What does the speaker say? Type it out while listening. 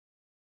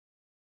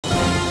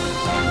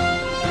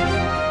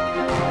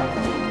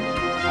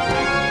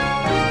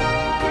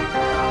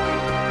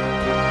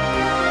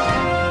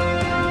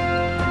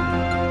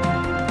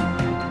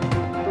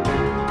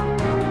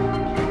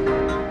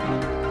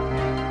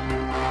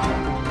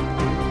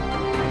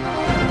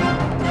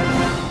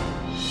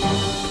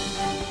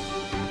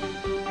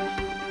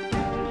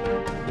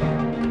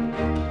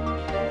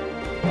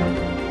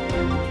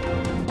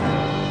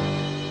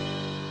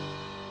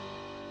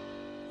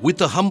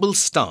With a humble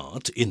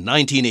start in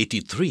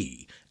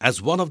 1983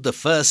 as one of the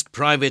first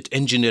private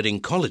engineering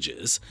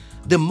colleges,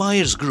 the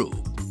Myers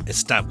Group,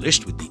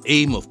 established with the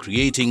aim of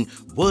creating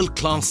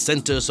world-class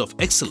centers of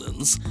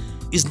excellence,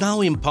 is now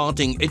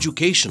imparting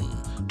education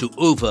to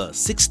over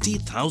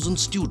 60,000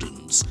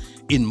 students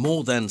in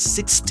more than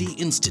 60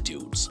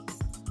 institutes.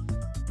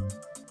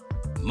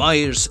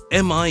 Myers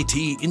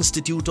MIT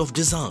Institute of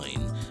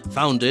Design,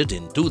 founded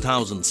in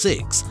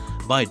 2006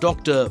 by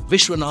Dr.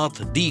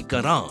 Vishwanath D.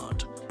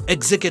 Karad,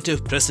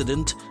 Executive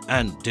President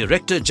and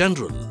Director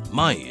General,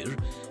 Myers,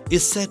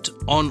 is set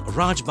on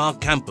Rajbagh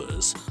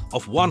campus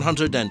of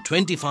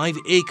 125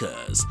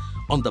 acres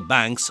on the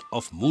banks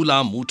of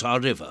Mula Muta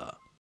River.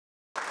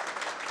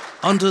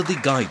 Under the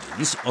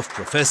guidance of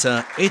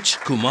Professor H.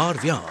 Kumar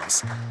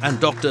Vyas and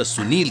Dr.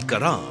 Sunil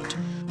Karad,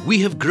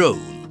 we have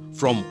grown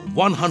from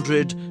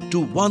 100 to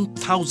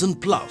 1,000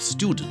 plus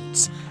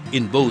students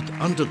in both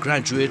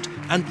undergraduate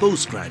and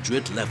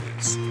postgraduate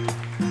levels.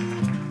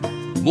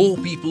 More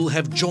people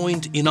have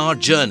joined in our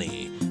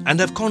journey and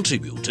have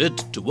contributed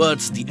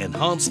towards the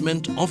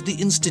enhancement of the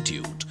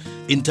institute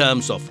in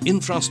terms of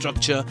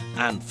infrastructure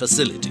and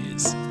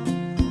facilities.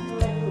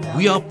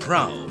 We are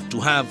proud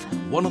to have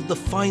one of the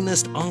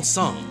finest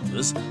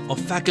ensembles of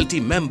faculty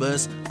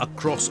members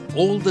across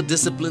all the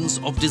disciplines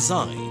of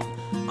design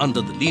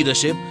under the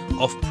leadership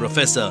of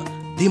Professor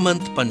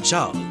Dhimant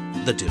Panchal,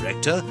 the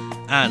Director,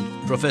 and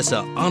Professor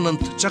Anant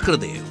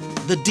Chakradev,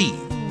 the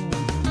Dean.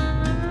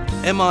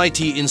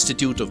 MIT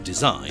Institute of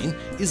Design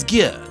is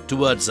geared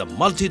towards a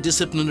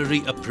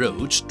multidisciplinary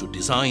approach to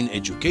design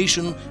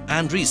education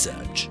and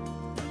research.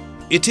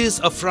 It is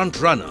a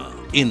front-runner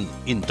in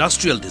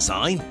industrial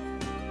design,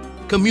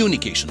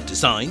 communication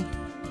design,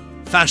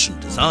 fashion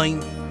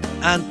design,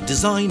 and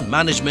design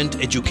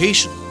management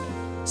education,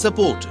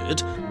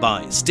 supported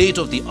by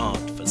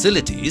state-of-the-art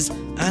facilities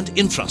and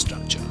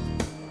infrastructure.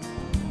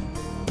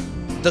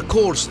 The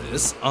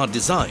courses are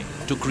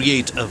designed to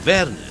create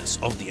awareness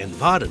of the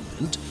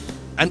environment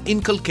and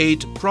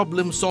inculcate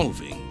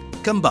problem-solving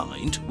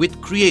combined with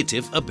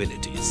creative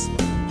abilities.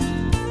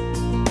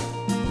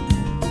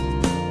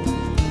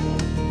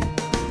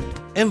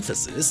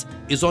 Emphasis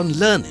is on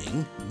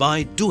learning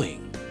by doing.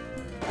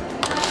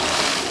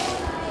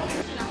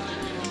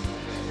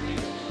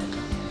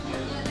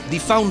 The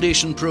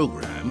foundation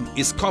program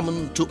is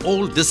common to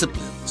all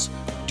disciplines,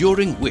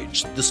 during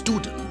which the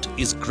student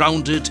is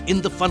grounded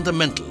in the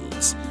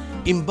fundamentals,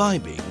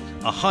 imbibing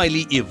a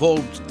highly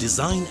evolved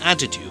design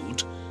attitude,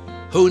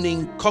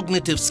 honing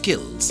cognitive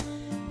skills,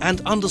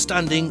 and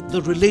understanding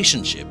the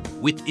relationship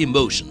with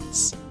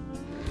emotions.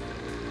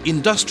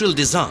 Industrial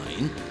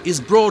design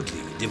is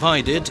broadly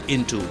divided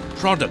into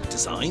product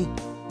design,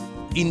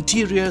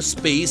 interior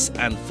space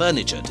and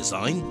furniture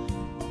design,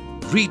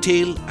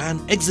 retail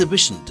and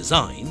exhibition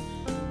design,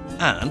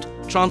 and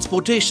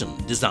transportation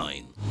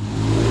design.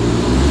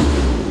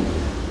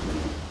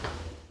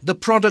 The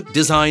product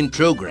design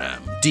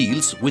program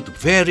deals with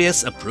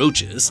various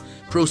approaches,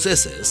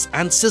 processes,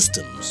 and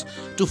systems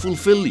to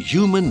fulfill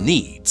human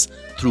needs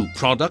through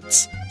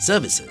products,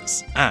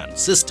 services, and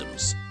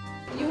systems.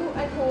 You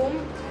at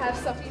home have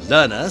sufficient...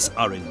 Learners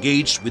are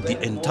engaged with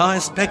the entire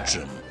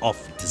spectrum of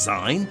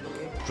design,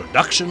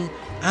 production,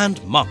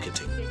 and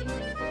marketing.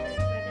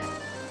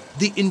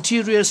 The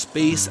interior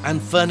space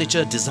and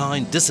furniture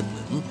design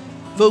discipline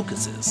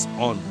focuses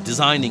on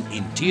designing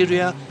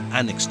interior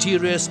and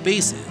exterior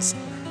spaces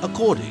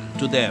according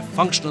to their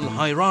functional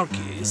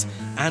hierarchies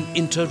and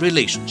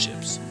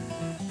interrelationships.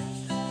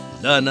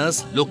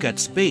 Learners look at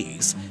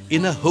space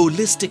in a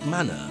holistic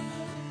manner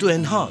to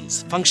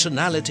enhance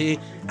functionality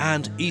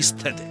and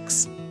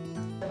aesthetics.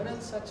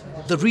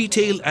 The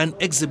retail and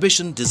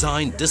exhibition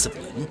design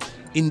discipline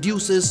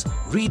induces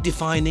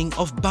redefining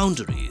of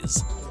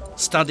boundaries.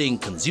 Studying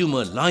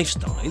consumer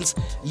lifestyles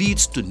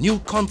leads to new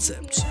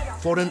concepts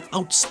for an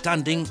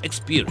outstanding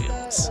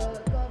experience.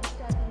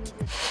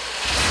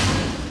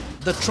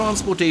 The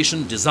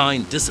transportation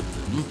design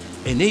discipline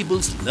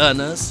enables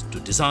learners to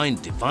design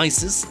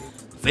devices,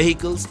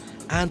 vehicles,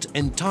 and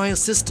entire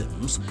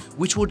systems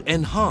which would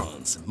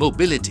enhance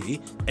mobility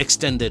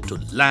extended to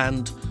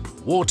land,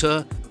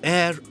 water,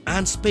 air,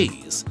 and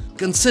space,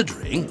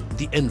 considering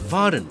the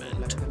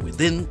environment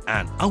within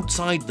and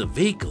outside the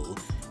vehicle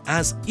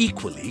as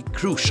equally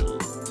crucial.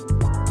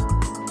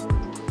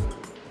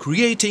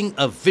 Creating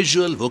a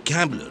visual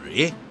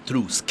vocabulary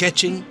through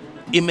sketching,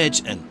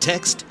 image and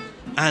text,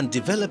 and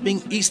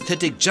developing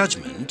aesthetic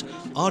judgment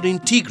are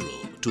integral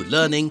to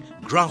learning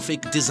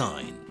graphic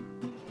design.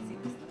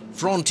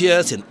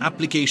 Frontiers in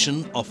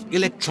application of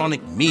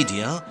electronic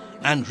media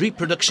and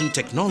reproduction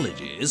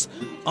technologies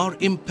are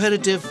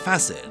imperative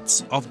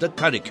facets of the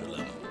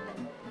curriculum.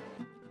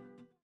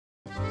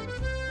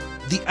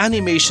 The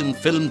animation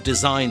film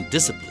design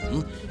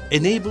discipline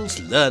enables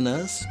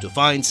learners to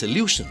find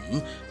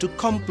solutions to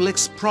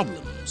complex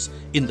problems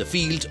in the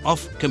field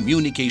of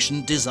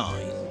communication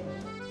design.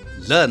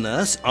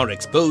 Learners are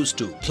exposed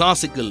to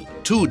classical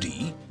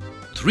 2D,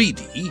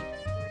 3D,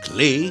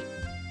 clay,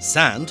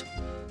 sand,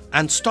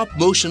 and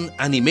stop-motion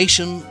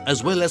animation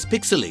as well as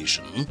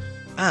pixelation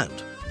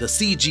and the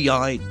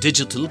CGI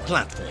digital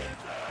platform.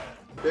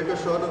 Take a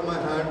shot of my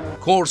hand.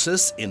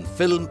 Courses in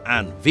film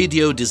and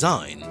video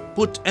design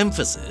put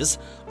emphasis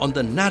on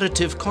the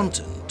narrative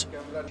content,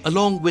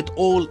 along with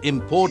all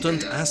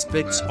important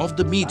aspects of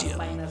the media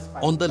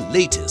on the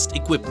latest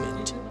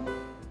equipment.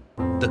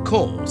 The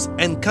course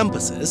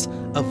encompasses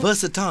a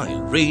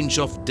versatile range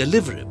of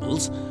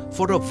deliverables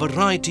for a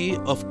variety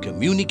of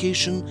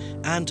communication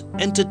and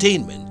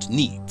entertainment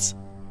needs.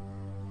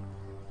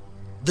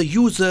 The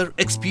User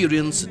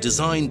Experience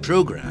Design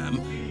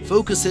program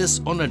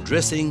focuses on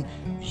addressing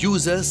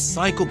users'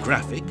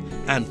 psychographic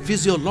and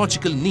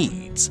physiological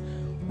needs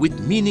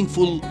with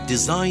meaningful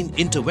design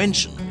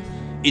intervention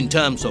in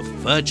terms of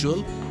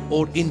virtual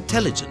or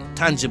intelligent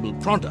tangible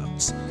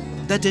products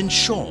that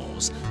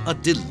ensures a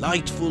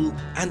delightful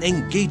and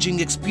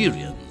engaging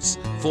experience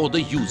for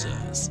the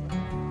users.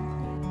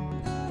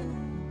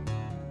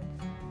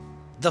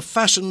 The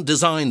fashion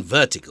design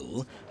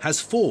vertical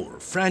has 4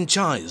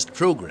 franchised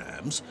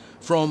programs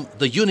from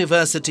the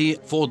University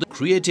for the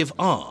Creative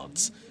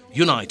Arts,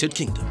 United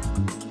Kingdom.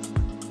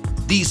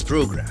 These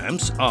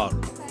programs are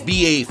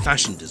BA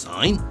Fashion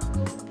Design,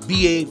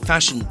 BA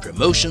Fashion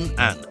Promotion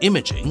and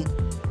Imaging,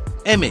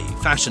 MA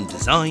Fashion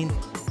Design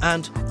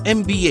and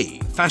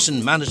MBA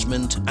Fashion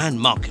Management and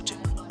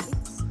Marketing.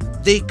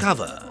 They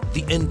cover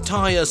the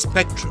entire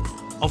spectrum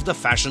of the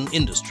fashion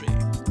industry.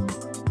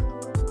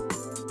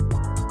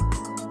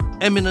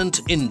 Eminent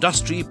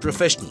industry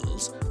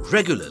professionals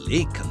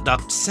regularly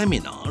conduct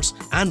seminars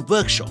and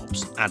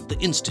workshops at the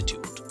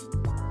Institute.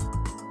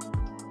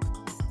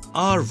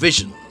 Our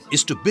vision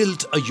is to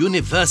build a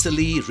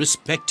universally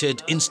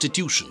respected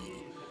institution.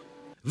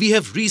 We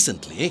have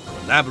recently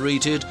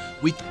collaborated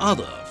with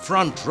other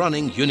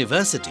front-running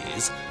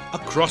universities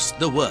across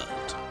the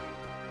world.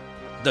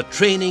 The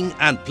Training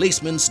and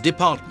Placements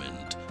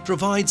Department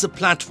provides a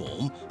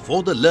platform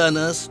for the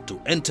learners to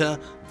enter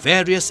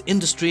various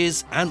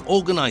industries and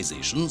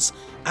organizations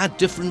at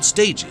different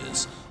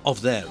stages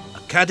of their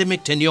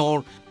academic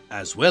tenure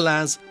as well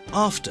as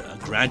after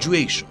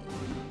graduation.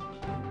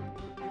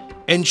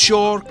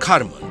 Ensure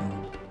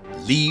Karman,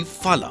 leave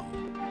Phalam.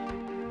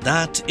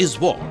 That is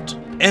what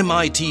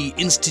MIT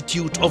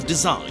Institute of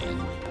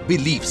Design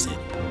believes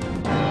in.